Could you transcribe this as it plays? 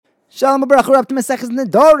Shalom Abrach, we're up to Maseches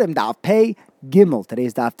Nedarim, Daf Pei Gimel.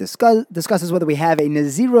 Today's daf discusses whether we have a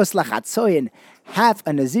Nazirus Lachatzoyin, half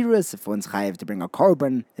a Nazirus, if one's chayiv to bring a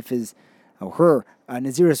korban, if his or her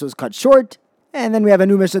Nazirus was cut short. And then we have a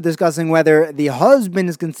new Mishnah discussing whether the husband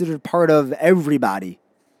is considered part of everybody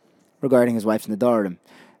regarding his wife's Nedarim.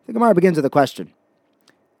 The Gemara begins with a question.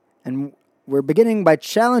 And we're beginning by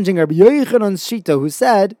challenging Rabbi Yochanan Shita, who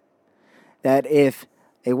said that if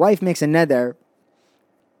a wife makes a neder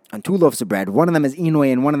on 2 loaves of bread, one of them is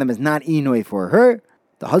inoi and one of them is not inoi for her,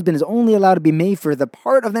 the husband is only allowed to be made for the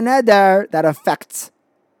part of the neder that affects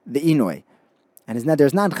the inoi. And his neder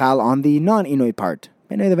is not chal on the non-inoi part.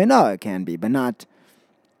 It can be, but not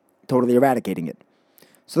totally eradicating it.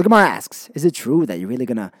 So the Gemara asks, is it true that you're really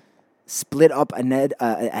going to split up a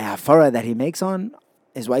hafara that he makes on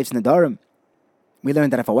his wife's nedarim? We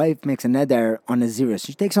learned that if a wife makes a neder on Nazirus,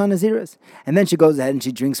 she takes on Nazirus, and then she goes ahead and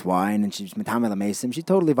she drinks wine, and she's metamel amesim, she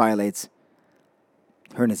totally violates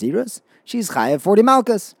her Nazirus. She's chayav 40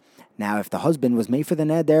 malchus. Now, if the husband was made for the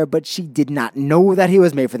neder, but she did not know that he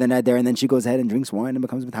was made for the neder, and then she goes ahead and drinks wine and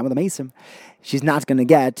becomes metamel amesim, she's not going to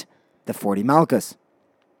get the 40 malchus.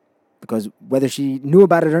 Because whether she knew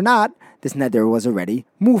about it or not, this neder was already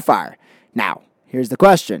mufar. Now, here's the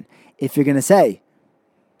question. If you're going to say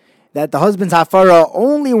that the husband's hafara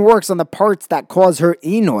only works on the parts that cause her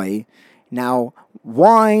inoi, now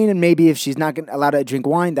wine, and maybe if she's not allowed to drink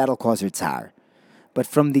wine, that'll cause her tsar. But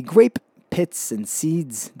from the grape pits and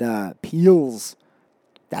seeds, the peels,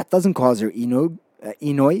 that doesn't cause her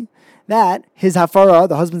inoi. That his hafara,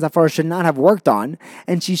 the husband's hafara, should not have worked on,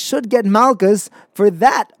 and she should get malchus for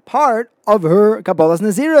that part of her kabbalas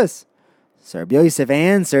nazirus. So Rabbi Yosef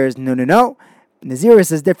answers, no.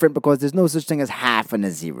 Nazirus is different because there's no such thing as half a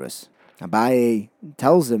Nazirus. Abaye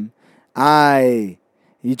tells him,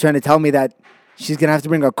 you trying to tell me that she's going to have to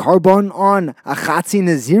bring a korban on a chatzi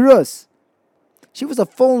Nazirus? She was a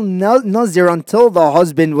full Nazir until the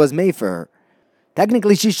husband was made for her.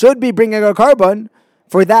 Technically, she should be bringing a korban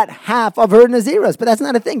for that half of her Nazirus, but that's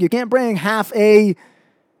not a thing. You can't bring half a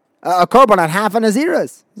korban on half a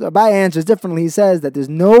Nazirus. So Abaye answers differently. He says that there's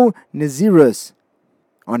no Nazirus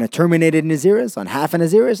on a terminated Nazirus, on half a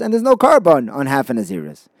Nazirus, and there's no korban on half a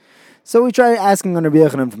Nazirus. So we try asking on Rabbi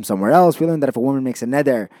Yochanan from somewhere else. We learned that if a woman makes a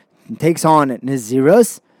neder and takes on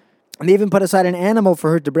Nazirus, and they even put aside an animal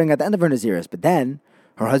for her to bring at the end of her Nazirus, but then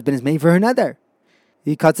her husband is made for her neder.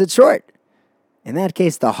 He cuts it short. In that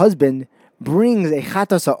case, the husband brings a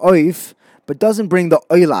chatos ha'oif, but doesn't bring the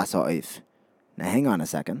oilas ha'oif. Now hang on a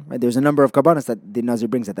second. Right? There's a number of korbanos that the Nazir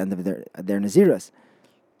brings at the end of their Nazirus.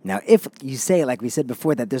 Now, if you say, like we said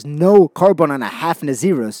before, that there's no korban on a half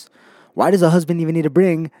Nazirus, why does a husband even need to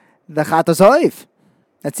bring the chatos ha'oif?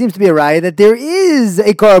 That seems to be a raya that there is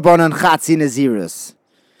a korban on chatzi Nazirus.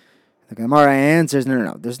 The Gemara answers,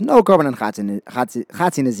 no. There's no korban on chatzi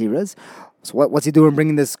Nazirus. So what's he doing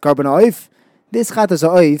bringing this korban ha'oif? This chatos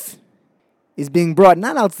ha'oif is being brought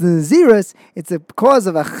not out to the Nazirus, it's because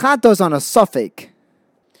of a chatos on a suffix.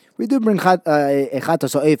 We do bring a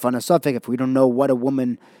chatos ha'oif on a suffix if we don't know what a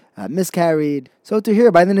woman miscarried. So to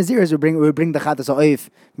here, by the Nazirus, we bring the chatos ha'oif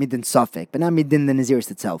midin suffix, but not midin the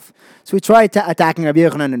Nazirus itself. So we try attacking Rabbi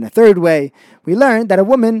Yochanan in a third way. We learned that a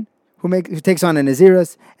woman who takes on a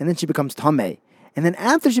Nazirus, and then she becomes tamei. And then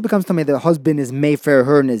after she becomes tamei, the husband is mefer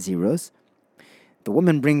her Nazirus. The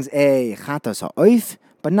woman brings a chatos ha'oif,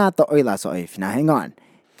 but not the oilas ha'oif. Now hang on.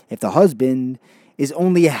 If the husband is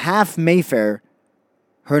only half mefer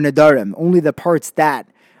her nedarim, only the parts that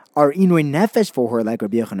are inoi nefesh for her, like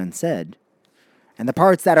Rabbi Yochanan said, and the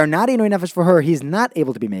parts that are not inoi nefesh for her, he's not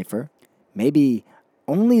able to be made for. Maybe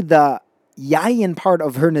only the yayin part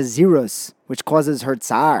of her nazirus, which causes her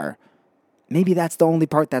tsar, maybe that's the only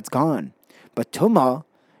part that's gone. But tuma,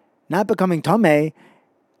 not becoming tamei,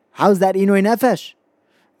 how's that inoi nefesh?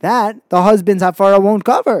 That the husband's hafara won't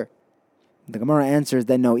cover. The Gemara answers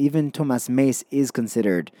that no, even tumas meis is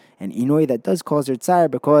considered an inoi that does cause her tsar,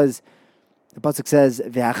 because the pasuk says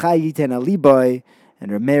ve'achai yiten aliboy,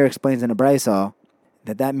 and Rameir explains in a brayso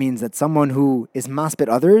that means that someone who is maspid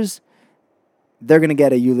others, they're going to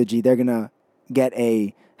get a eulogy, they're going to get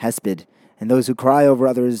a hesped, and those who cry over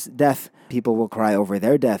others' death, people will cry over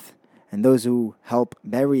their death, and those who help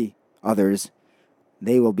bury others,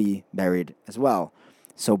 they will be buried as well.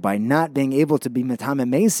 So by not being able to be metameh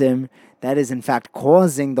mesim, that is in fact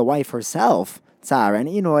causing the wife herself tsar and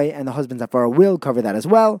inoi, and the husband's hafara will cover that as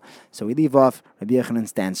well. So we leave off. Rabbi Yochanan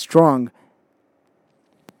stands strong.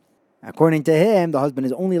 According to him, the husband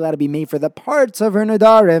is only allowed to be made for the parts of her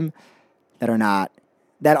nedarim that are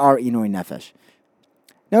inoi nefesh.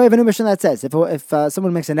 Now we have a new mission that says if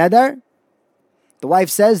someone makes a neder, the wife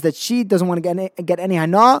says that she doesn't want to get any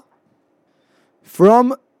hana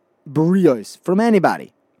from Brios, from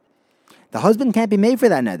anybody. The husband can't be made for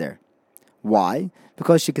that neder. Why?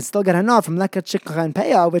 Because she can still get hana from Leket Shikha and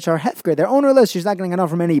Peah, which are hefker. They're ownerless. She's not getting hana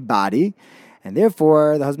from anybody. And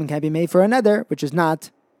therefore, the husband can't be made for a neder, which is not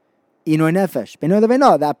Inoy Nefesh. Beno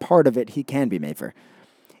Leveno, that part of it he can be made for.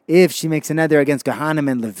 If she makes a neder against Kohanim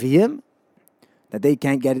and Leviim, that they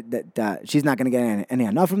can't get it, that she's not going to get any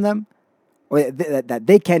hana from them, or that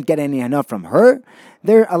they can't get any hana from her,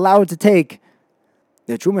 they're allowed to take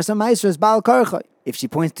the Trumas HaMaisros Baal Karcha. If she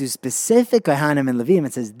points to specific Kohanim and Leviim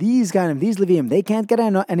and says, these Kohanim, these Leviim, they can't get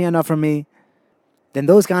any hana from me, then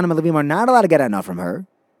those Kohanim and Leviim are not allowed to get hana from her.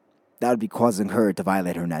 That would be causing her to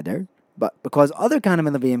violate her neder. But because other Kohanim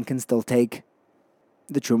and Leviim can still take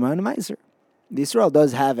the Truma and the Meiser. The Yisrael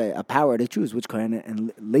does have a power to choose which Kohen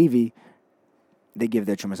and Levi they give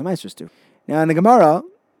their Trumas and Meisers to. Now in the Gemara,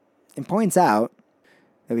 it points out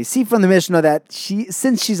that we see from the Mishnah that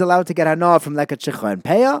since she's allowed to get hana from Leket Shikha and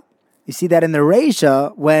Peah, you see that in the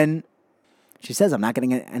Reisha when she says, I'm not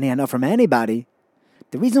getting any hana from anybody,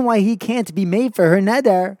 the reason why he can't be made for her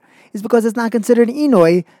neder is because it's not considered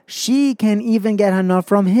Inoi. She can even get hana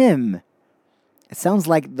from him. It sounds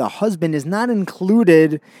like the husband is not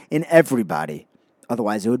included in everybody.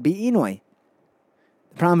 Otherwise, it would be Inoi.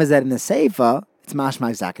 The problem is that in the Seifa, it's mashma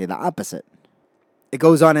exactly the opposite. It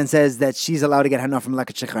goes on and says that she's allowed to get hana from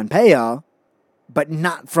Leket Shikha and Peah, but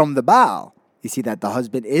not from the Baal. You see that the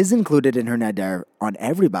husband is included in her neder on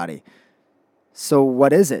everybody. So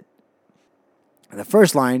what is it? The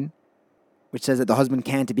first line, which says that the husband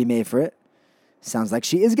can't be made for it, sounds like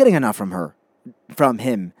she is getting hana from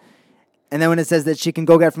him. And then when it says that she can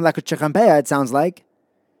go get from Leket Shikha and Peah, it sounds like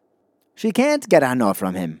she can't get hana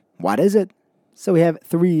from him. What is it? So we have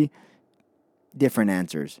three different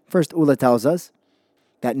answers. First, Ula tells us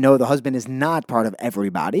that no, the husband is not part of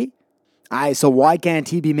everybody. So why can't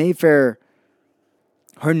he be made for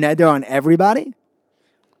her neder on everybody?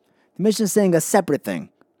 The Mishnah is saying a separate thing.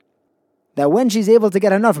 That when she's able to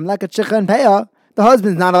get hana from Leket Shikha and Peah, the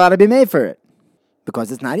husband's not allowed to be made for it. Because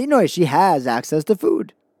it's not Inoi. She has access to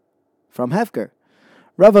food from Hefker.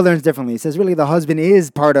 Rava learns differently. He says really the husband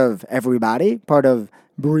is part of everybody, part of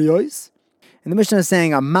Brios. And the Mishnah is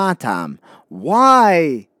saying a matam.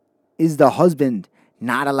 Why is the husband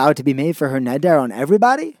not allowed to be made for her neder on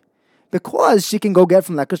everybody? Because she can go get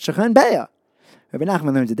from Leket Shikha and Peah. Rabbi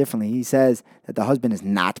Nachman learns it differently. He says that the husband is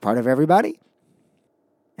not part of everybody.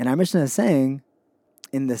 And our Mishnah is saying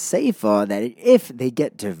in the Seifa that if they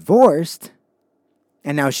get divorced,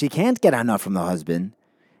 and now she can't get hana from the husband,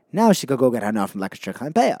 now she could go get hana from Leket Shikha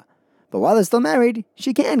and Peah. But while they're still married,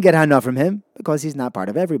 she can get hana from him because he's not part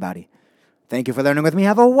of everybody. Thank you for learning with me.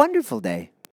 Have a wonderful day.